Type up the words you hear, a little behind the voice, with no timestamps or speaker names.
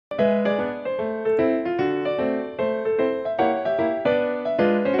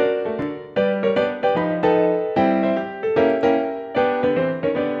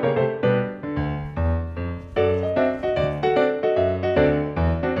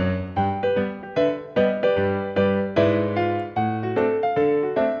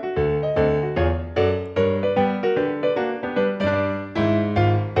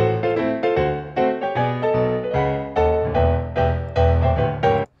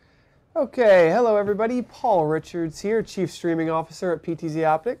Okay, hello everybody. Paul Richards here, Chief Streaming Officer at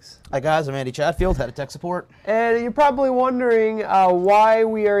PTZOptics. Hi guys, I'm Andy Chatfield, Head of Tech Support. And you're probably wondering why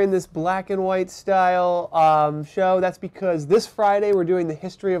we are in this black and white style show. That's because this Friday we're doing the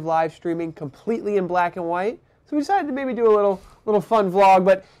history of live streaming completely in black and white. So we decided to maybe do a little fun vlog,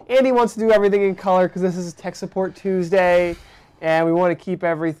 but Andy wants to do everything in color because this is Tech Support Tuesday, and we want to keep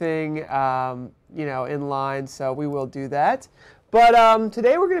everything in line, so we will do that. But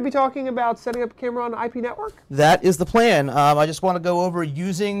today we're going to be talking about setting up a camera on an IP network. That is the plan. I just want to go over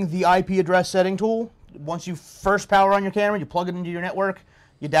using the IP address setting tool. Once you first power on your camera, you plug it into your network,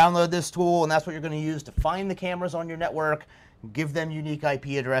 you download this tool, and that's what you're going to use to find the cameras on your network, give them unique IP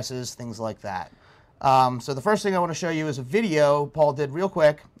addresses, things like that. So the first thing I want to show you is a video Paul did real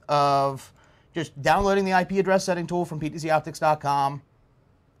quick of just downloading the IP address setting tool from PTZOptics.com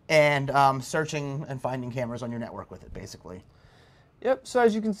and searching and finding cameras on your network with it, basically. Yep, so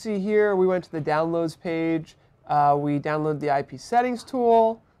as you can see here, we went to the downloads page. We downloaded the IP settings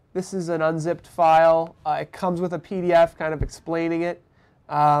tool. This is an unzipped file. It comes with a PDF kind of explaining it.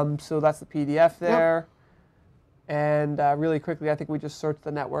 So that's the PDF there. Yep. And really quickly, I think we just search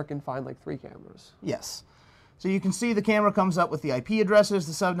the network and find like 3 cameras. Yes. So you can see the camera comes up with the IP addresses,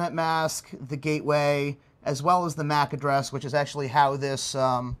 the subnet mask, the gateway, as well as the MAC address, which is actually how this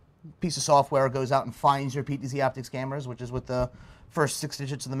piece of software goes out and finds your PTZOptics cameras, which is with the first 6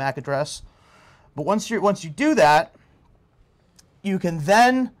 digits of the MAC address. But once you do that, you can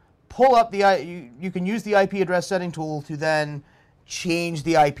then pull up you can use the IP address setting tool to then change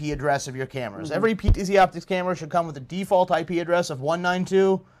the IP address of your cameras. Mm-hmm. Every PTZOptics camera should come with a default IP address of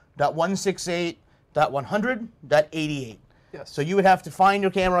 192.168.100.88. Yes. So you would have to find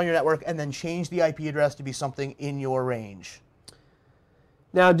your camera on your network and then change the IP address to be something in your range.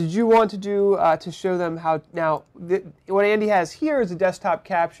 Now, did you want to do to show them how? Now, what Andy has here is a desktop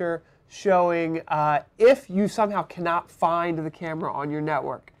capture showing if you somehow cannot find the camera on your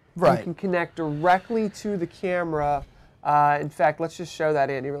network, right, you can connect directly to the camera. In fact, let's just show that,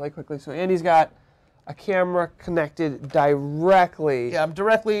 Andy, really quickly. So Andy's got a camera connected directly. Yeah, I'm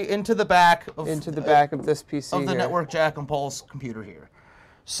directly into the back of this PC of the network jack on Paul's computer here.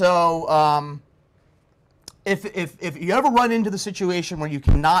 So. If you ever run into the situation where you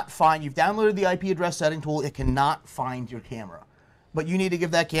cannot find, you've downloaded the IP address setting tool, it cannot find your camera, but you need to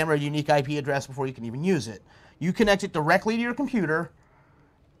give that camera a unique IP address before you can even use it. You connect it directly to your computer,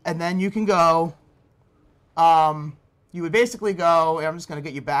 and then you can go, you would basically go, I'm just going to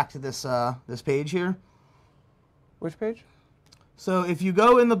get you back to this, this page here. Which page? So if you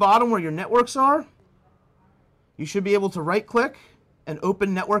go in the bottom where your networks are, you should be able to right-click and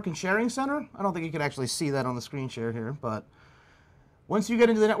open Network and Sharing Center. I don't think you can actually see that on the screen share here, but once you get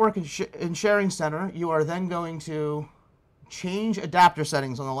into the Network and Sharing Center, you are then going to change adapter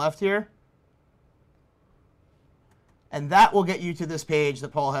settings on the left here, and that will get you to this page that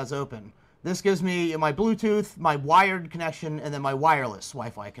Paul has open. This gives me my Bluetooth, my wired connection, and then my wireless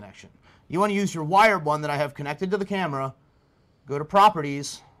Wi-Fi connection. You want to use your wired one that I have connected to the camera. Go to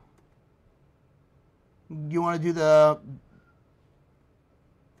Properties. You want to do the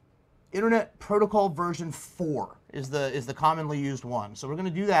Internet Protocol version 4 is the commonly used one. So we're going to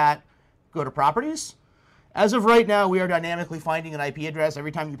do that. Go to Properties. As of right now, we are dynamically finding an IP address.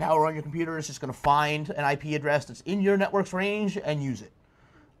 Every time you power on your computer, it's just going to find an IP address that's in your network's range and use it.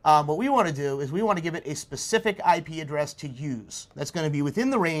 What we want to do is we want to give it a specific IP address to use. That's going to be within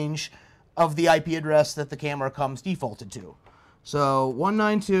the range of the IP address that the camera comes defaulted to. So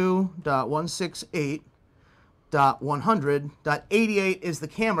 192.168.100.88 is the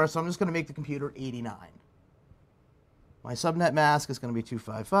camera, so I'm just going to make the computer 89. My subnet mask is going to be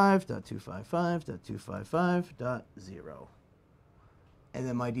 255.255.255.0. And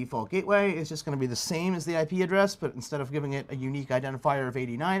then my default gateway is just going to be the same as the IP address, but instead of giving it a unique identifier of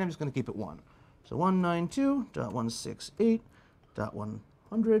 89, I'm just going to keep it 1. So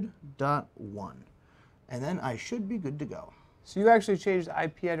 192.168.100.1. And then I should be good to go. So you actually changed the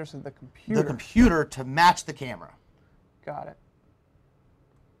IP address of the computer. The computer to match the camera. Got it.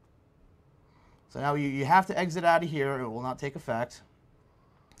 So now you have to exit out of here. It will not take effect.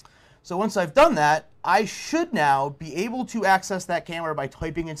 So once I've done that, I should now be able to access that camera by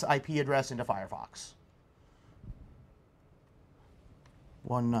typing its IP address into Firefox.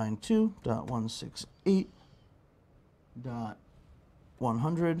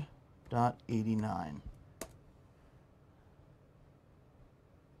 192.168.100.89.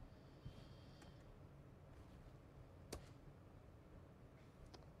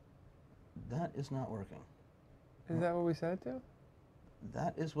 That is not working. Is that what we set it to?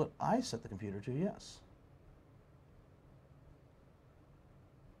 That is what I set the computer to, yes.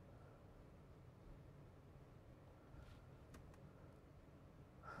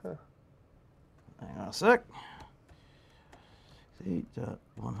 Hang on a sec.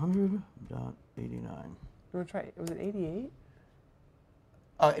 8.100.89. You want to try? Was it 88?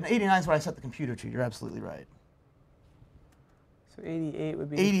 And 89 is what I set the computer to. You're absolutely right. So 88 would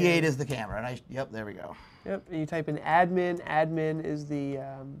be. 88 is the camera, and yep, there we go. Yep, and you type in admin. Admin is the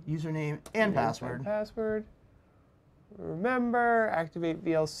username and password. Password. Remember, activate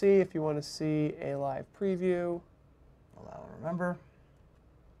VLC if you want to see a live preview. Allow and remember.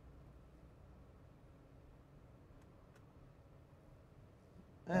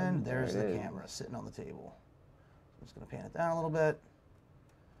 And there's the camera sitting on the table. I'm just going to pan it down a little bit.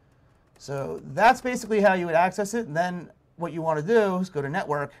 So that's basically how you would access it. And then what you want to do is go to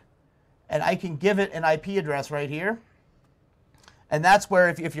network, and I can give it an IP address right here. And that's where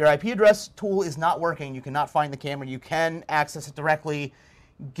if your IP address tool is not working, you cannot find the camera, you can access it directly.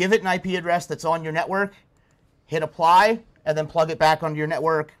 Give it an IP address that's on your network, hit apply, and then plug it back onto your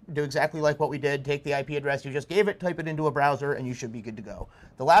network. Do exactly like what we did. Take the IP address you just gave it, type it into a browser, and you should be good to go.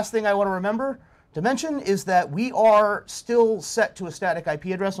 The last thing I want to remember to mention is that we are still set to a static IP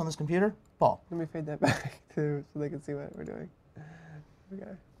address on this computer. Paul. Let me fade that back too so they can see what we're doing.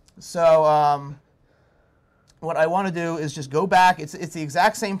 Okay. So what I want to do is just go back. It's the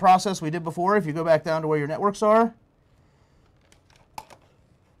exact same process we did before. If you go back down to where your networks are.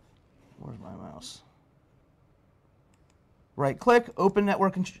 Where's my mouse? Right click, open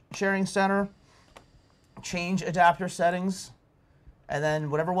network and sharing center, change adapter settings, and then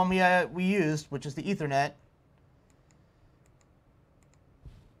whatever one we used, which is the Ethernet.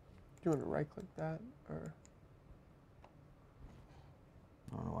 Do you want to right click that or?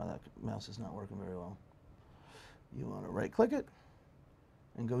 I don't know why that mouse is not working very well. You want to right click it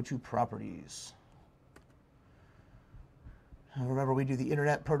and go to properties. And remember, we do the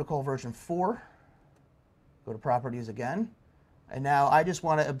Internet Protocol version 4. Go to properties again. And now I just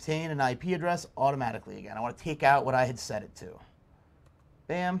want to obtain an IP address automatically again. I want to take out what I had set it to.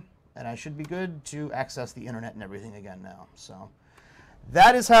 Bam. And I should be good to access the internet and everything again now. So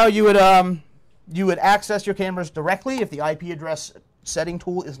that is how you would access your cameras directly if the IP address setting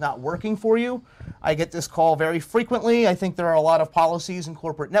tool is not working for you. I get this call very frequently. I think there are a lot of policies in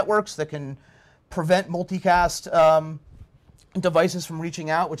corporate networks that can prevent multicast devices from reaching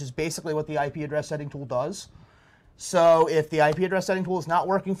out, which is basically what the IP address setting tool does. So if the IP address setting tool is not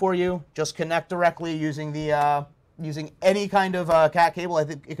working for you, just connect directly using the using any kind of CAT cable. I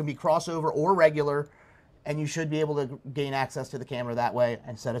think it can be crossover or regular, and you should be able to gain access to the camera that way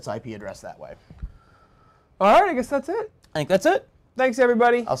and set its IP address that way. All right, I guess that's it. I think that's it. Thanks,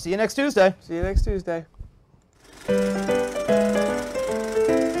 everybody. I'll see you next Tuesday. See you next Tuesday.